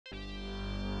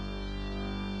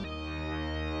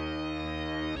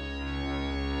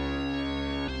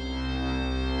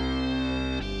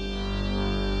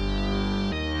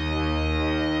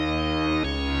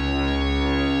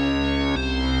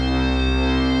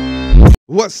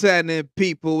What's happening,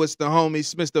 people? It's the homie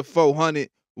Smitster 400,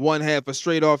 one half of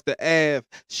Straight Off the Ave.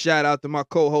 Shout out to my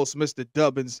co-host, Mr.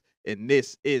 Dubbins, and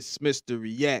this is Smitster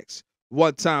Reacts.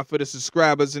 One time for the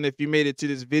subscribers, and if you made it to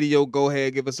this video, go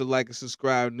ahead, give us a like and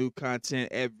subscribe. New content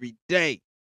every day.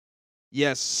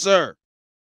 Yes, sir.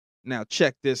 Now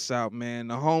check this out, man.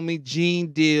 The homie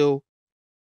Gene Deal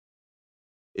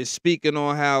is speaking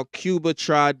on how Cuba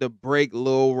tried to break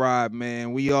Lil Rod,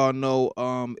 man. We all know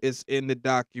it's in the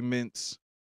documents.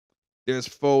 There's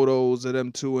photos of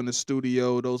them two in the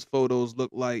studio. Those photos look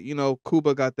like,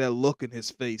 Cuba got that look in his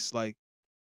face. Like,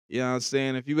 you know what I'm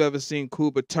saying? If you ever seen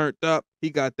Cuba turned up, he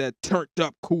got that turned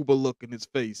up Cuba look in his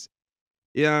face.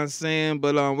 You know what I'm saying?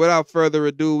 But without further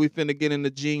ado, we finna get into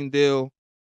Gene Deal.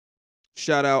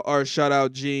 Shout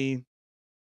out Gene.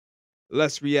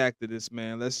 Let's react to this,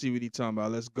 man. Let's see what he talking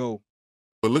about. Let's go.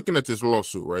 But looking at this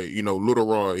lawsuit, right, Little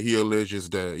Rod, he alleges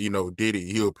that,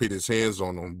 Diddy, he'll put his hands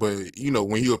on him. But,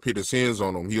 when he'll put his hands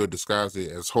on him, he'll disguise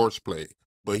it as horseplay.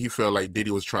 But he felt like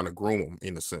Diddy was trying to groom him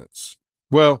in a sense.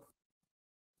 Well,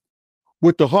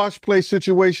 with the horseplay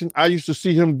situation, I used to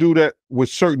see him do that with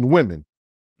certain women.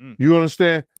 You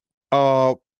understand?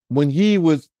 When he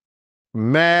was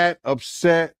mad,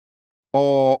 upset,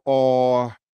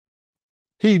 or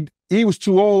he was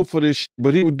too old for this,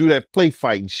 but he would do that play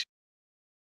fighting shit.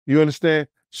 You understand?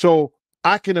 So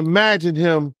I can imagine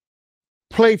him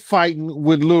play fighting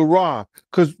with Lil Rod.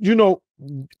 Because,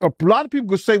 a lot of people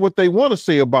could say what they want to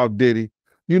say about Diddy.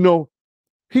 He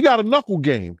got a knuckle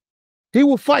game. He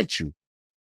will fight you.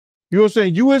 You know what I'm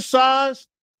saying? You his size,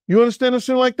 you understand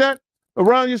something like that?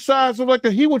 Around your size, something like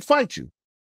that, he would fight you.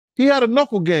 He had a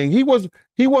knuckle game. He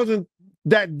wasn't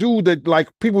that dude that, like,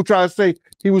 people try to say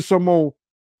he was some old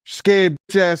scared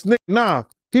ass nigga. Nah,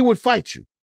 he would fight you.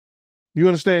 You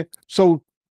understand? So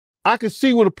I could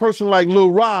see with a person like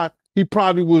Lil Rod, he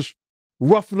probably was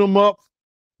roughing him up,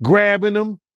 grabbing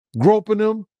him, groping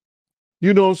him,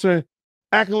 you know what I'm saying?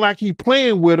 Acting like he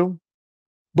playing with him,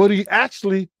 but he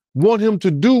actually want him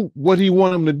to do what he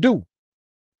want him to do.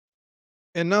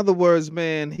 In other words,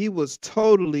 man, he was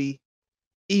totally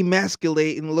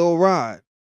emasculating Lil Rod.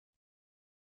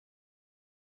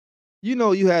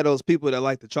 You had those people that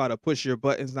like to try to push your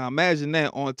buttons. Now imagine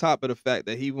that on top of the fact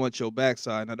that he wants your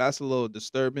backside. Now that's a little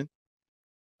disturbing.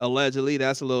 Allegedly,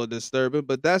 that's a little disturbing.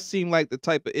 But that seemed like the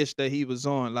type of ish that he was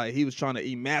on. Like he was trying to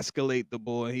emasculate the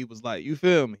boy. And he was like, you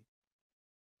feel me?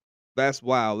 That's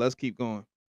wild. Let's keep going.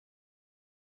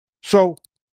 So,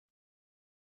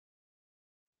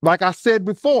 like I said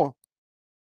before,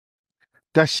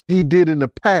 that he did in the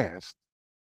past.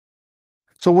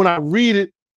 So when I read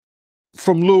it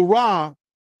from Lil Rod,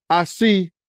 I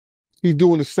see he's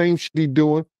doing the same shit he's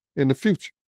doing in the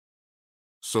future.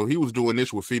 So he was doing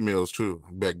this with females too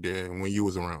back then when you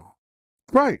was around.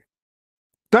 Right.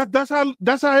 That's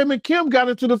how him and Kim got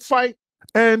into the fight.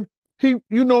 And he,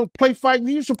 play fight.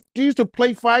 He used to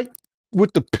play fight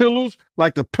with the pillows,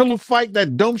 like the pillow fight,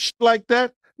 that dumb shit like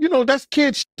that. That's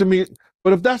kid shit to me.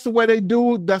 But if that's the way they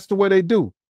do, that's the way they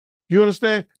do. You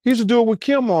understand? He used to do it with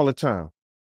Kim all the time.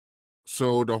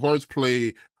 So the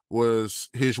horseplay was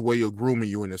his way of grooming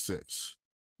you in a sense.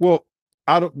 Well,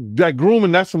 that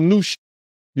grooming, that's some new shit.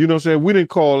 You know what I'm saying? We didn't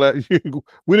call that,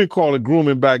 we didn't call it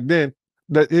grooming back then.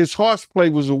 That his horseplay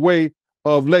was a way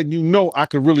of letting you know I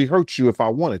could really hurt you if I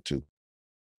wanted to.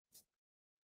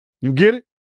 You get it?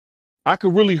 I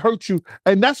could really hurt you.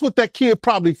 And that's what that kid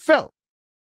probably felt.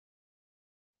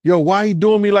 Yo, why he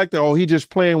doing me like that? Oh, he just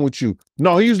playing with you.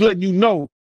 No, he was letting you know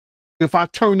if I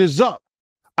turn this up,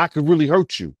 I could really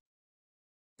hurt you.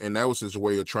 And that was his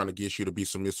way of trying to get you to be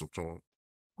submissive to him.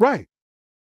 Right.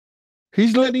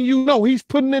 He's letting you know. He's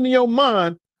putting in your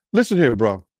mind. Listen here,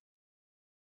 bro.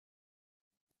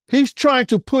 He's trying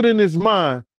to put in his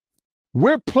mind,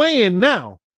 we're playing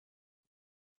now.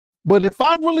 But if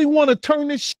I really want to turn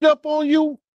this shit up on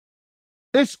you,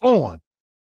 it's on.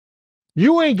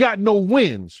 You ain't got no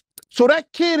wins. So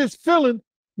that kid is feeling,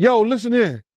 yo, listen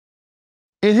here.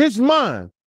 In his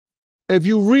mind, if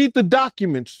you read the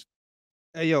documents.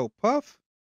 Hey, yo, Puff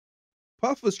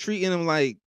was treating him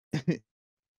like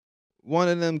one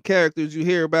of them characters you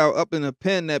hear about up in a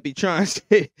pen that be trying to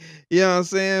say, you know what I'm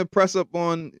saying? Press up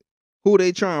on who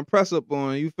they trying to press up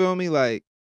on. You feel me? Like,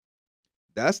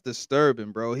 that's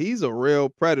disturbing, bro. He's a real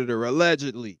predator,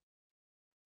 allegedly.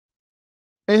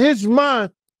 In his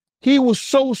mind, he was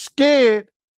so scared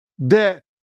that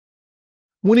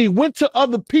when he went to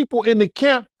other people in the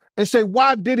camp and said,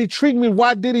 why did he treat me?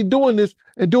 Why did he doing this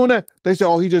and doing that? They said,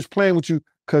 oh, he just playing with you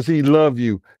because he love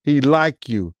you. He like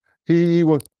you. He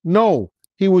was, no,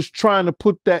 he was trying to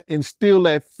put that, instill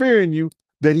that fear in you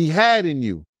that he had in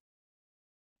you.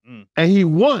 And he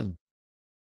won.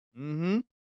 Mm-hmm.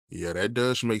 Yeah, that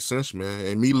does make sense, man.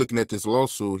 And me looking at this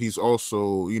lawsuit, he's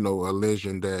also,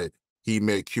 alleging that he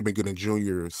met Cuba Gooding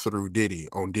Jr. through Diddy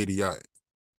on Diddy Yacht.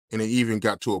 And it even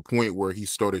got to a point where he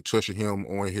started touching him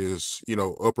on his,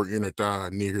 upper inner thigh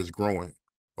near his groin,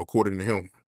 according to him.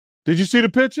 Did you see the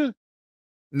picture?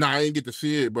 Nah, I didn't get to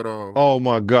see it, but Oh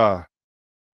my God.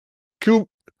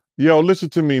 Yo, listen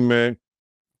to me, man.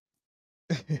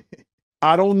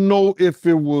 I don't know if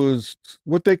it was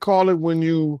what they call it when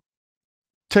you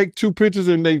take two pictures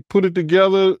and they put it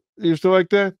together, you stuff like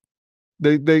that.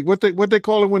 What they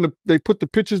call it when they put the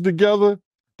pictures together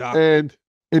and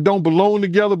it don't belong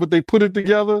together, but they put it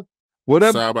together.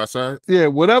 Whatever, side by side. yeah,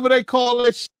 whatever they call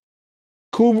it.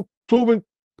 Cuban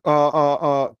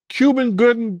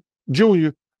Gooding Jr.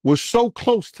 was so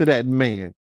close to that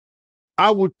man.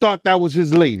 I would thought that was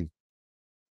his lady.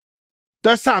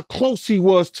 That's how close he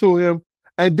was to him.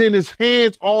 And then his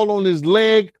hands all on his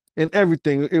leg and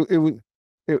everything.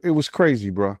 It was crazy,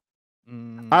 bro.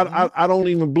 Mm-hmm. I don't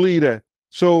even believe that.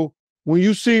 So when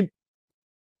you see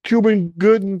Cuba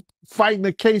Gooding fighting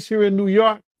a case here in New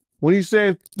York, when he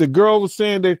said the girl was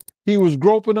saying that he was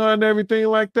groping her and everything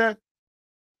like that,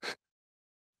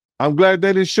 I'm glad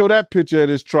they didn't show that picture at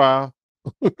his trial.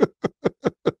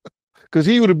 Because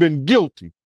he would have been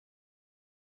guilty.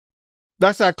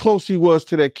 That's how close he was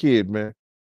to that kid, man.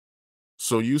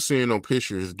 So you seeing on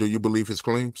pictures, do you believe his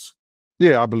claims?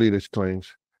 Yeah, I believe his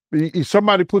claims.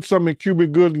 Somebody put something in Cuba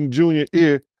Gooding Jr.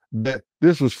 ear that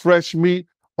this was fresh meat,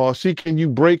 or see, can you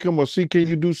break him, or see, can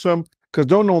you do something? Because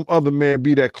don't no other man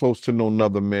be that close to no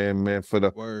another man, for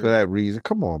that reason.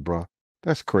 Come on, bro.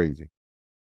 That's crazy.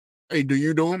 Hey, do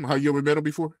you know him? Have you ever met him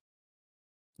before?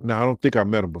 No, I don't think I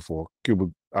met him before. Cuba,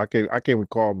 I can't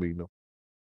recall me, no.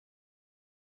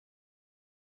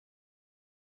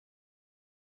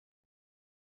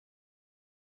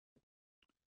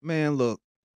 Man, look.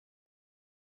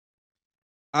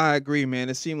 I agree, man.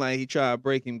 It seemed like he tried to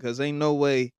break him because ain't no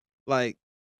way, like,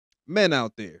 men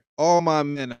out there, all my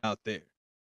men out there,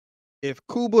 if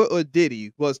Cuba or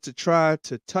Diddy was to try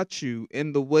to touch you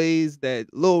in the ways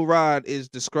that Lil Rod is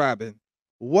describing,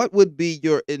 what would be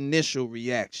your initial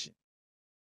reaction?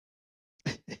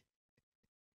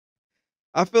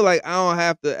 I feel like I don't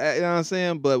have to, you know what I'm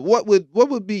saying? But what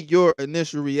would be your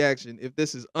initial reaction if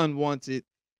this is unwanted?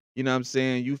 You know what I'm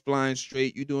saying? You flying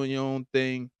straight, you doing your own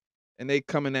thing, and they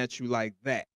coming at you like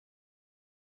that.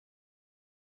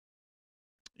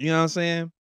 You know what I'm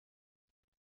saying?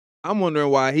 I'm wondering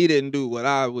why he didn't do what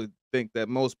I would think that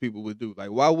most people would do.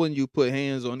 Like, why wouldn't you put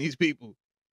hands on these people?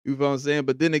 You know what I'm saying?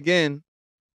 But then again,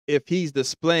 if he's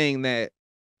displaying that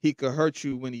he could hurt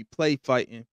you when he play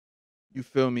fighting, you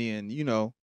feel me? And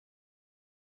you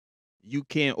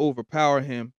can't overpower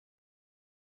him,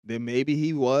 then maybe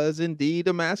he was indeed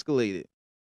emasculated.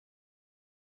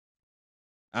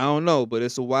 I don't know, but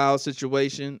it's a wild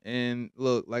situation. And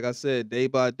look, like I said, day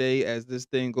by day, as this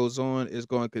thing goes on, it's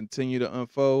going to continue to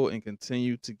unfold and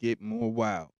continue to get more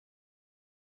wild.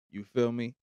 You feel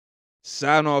me?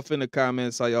 Sign off in the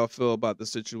comments how y'all feel about the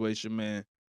situation, man.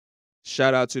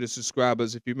 Shout out to the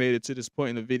subscribers. If you made it to this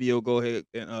point in the video, go ahead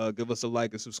and give us a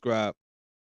like and subscribe.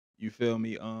 You feel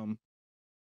me?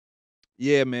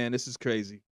 Yeah, man, this is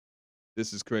crazy.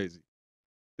 This is crazy.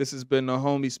 This has been the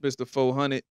homie Smitster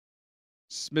 400,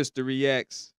 Smitster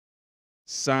Reacts,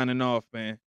 signing off,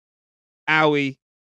 man. Owie.